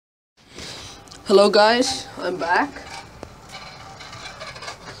Hello guys, I'm back.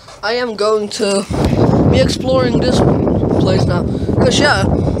 I am going to be exploring this place now. Cause yeah,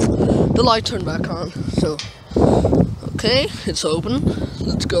 the light turned back on. So, okay, it's open.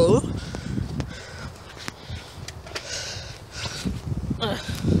 Let's go.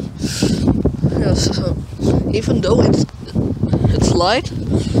 Yes, so even though it's light,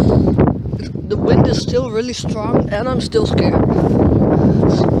 the wind is still really strong and I'm still scared.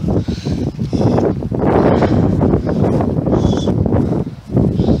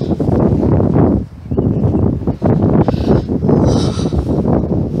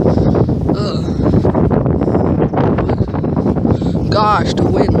 Gosh, the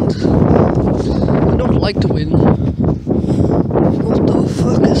wind. I don't like the wind. What the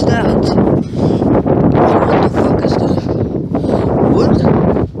fuck is that? What the fuck is that? Wood?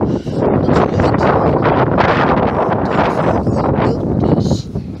 That's wood. Who built this?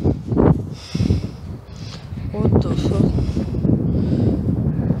 What the fuck?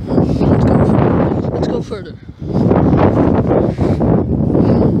 Let's go further.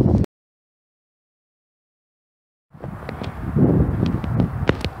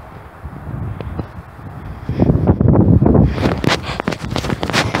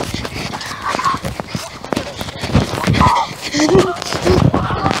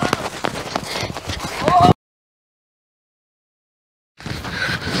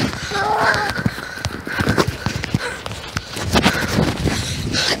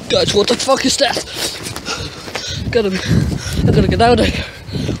 Guys, what the fuck is that? I gotta get out of here.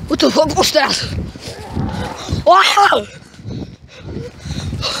 What the fuck was that? Wow!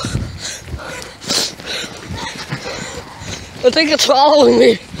 I think it's following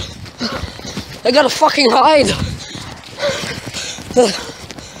me. I gotta fucking hide.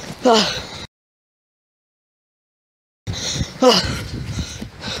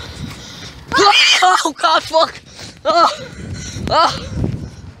 Oh god, fuck!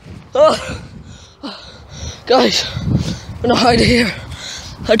 Guys, I'm gonna hide here.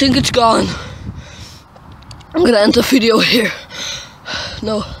 I think it's gone. I'm gonna end the video here.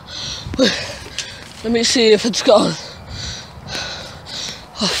 No, wait. Let me see if it's gone.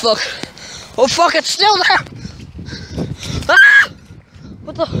 Oh fuck! Oh fuck! It's still there. Ah!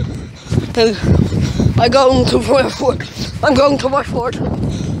 What the? I'm going to my fort. I'm going to my fort.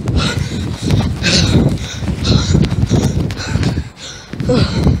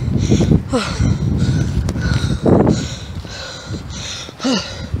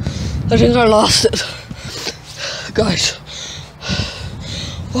 I think I lost it. Guys.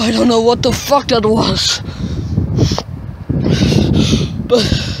 I don't know what the fuck that was. But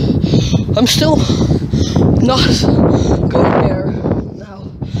I'm still not going there now.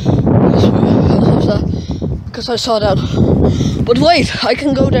 Because I saw that. But wait, I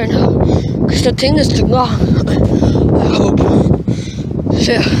can go there now. Because the thing is gone. I hope.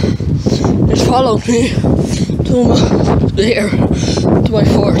 Yeah, it followed me to my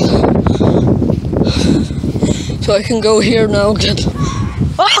fort. So I can go here now again.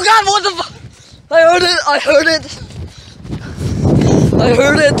 Oh god, what the fuck? I heard it. I heard it.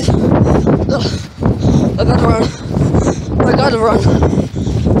 I gotta run.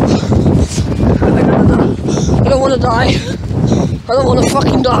 I don't wanna die. I don't wanna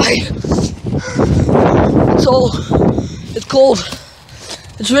fucking die. It's cold.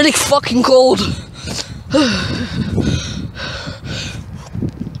 It's really fucking cold.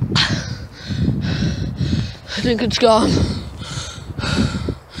 I think it's gone.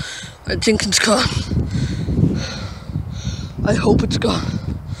 I think it's gone. I hope it's gone.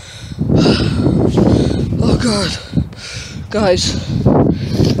 Oh god. Guys,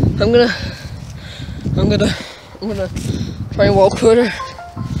 I'm gonna try and walk further.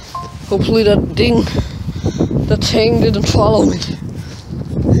 Hopefully that thing didn't follow me.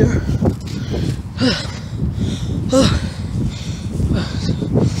 Here.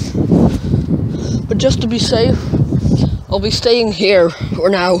 But just to be safe, I'll be staying here for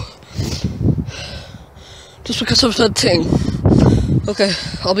now. Just because of that thing. Okay,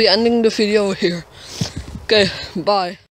 I'll be ending the video here. Okay, bye.